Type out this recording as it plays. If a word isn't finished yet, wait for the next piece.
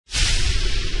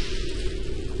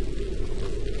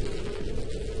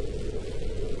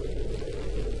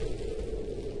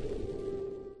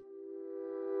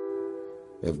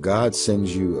If God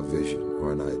sends you a vision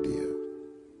or an idea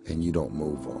and you don't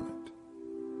move on it,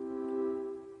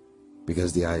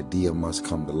 because the idea must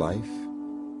come to life,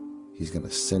 he's going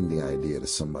to send the idea to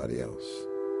somebody else.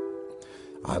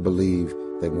 I believe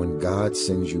that when God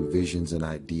sends you visions and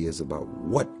ideas about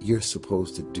what you're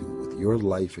supposed to do with your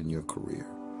life and your career,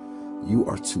 you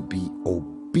are to be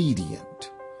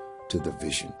obedient to the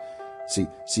vision. See,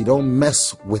 don't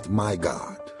mess with my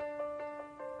God.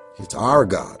 It's our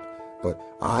God. But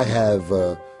I have,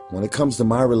 when it comes to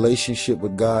my relationship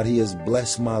with God, he has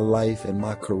blessed my life and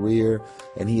my career,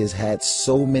 and he has had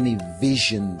so many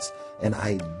visions and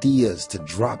ideas to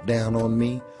drop down on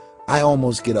me. I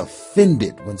almost get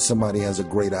offended when somebody has a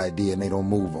great idea and they don't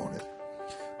move on it.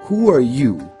 Who are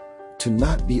you to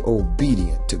not be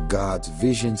obedient to God's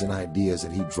visions and ideas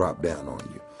that he dropped down on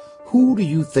you? Who do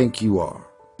you think you are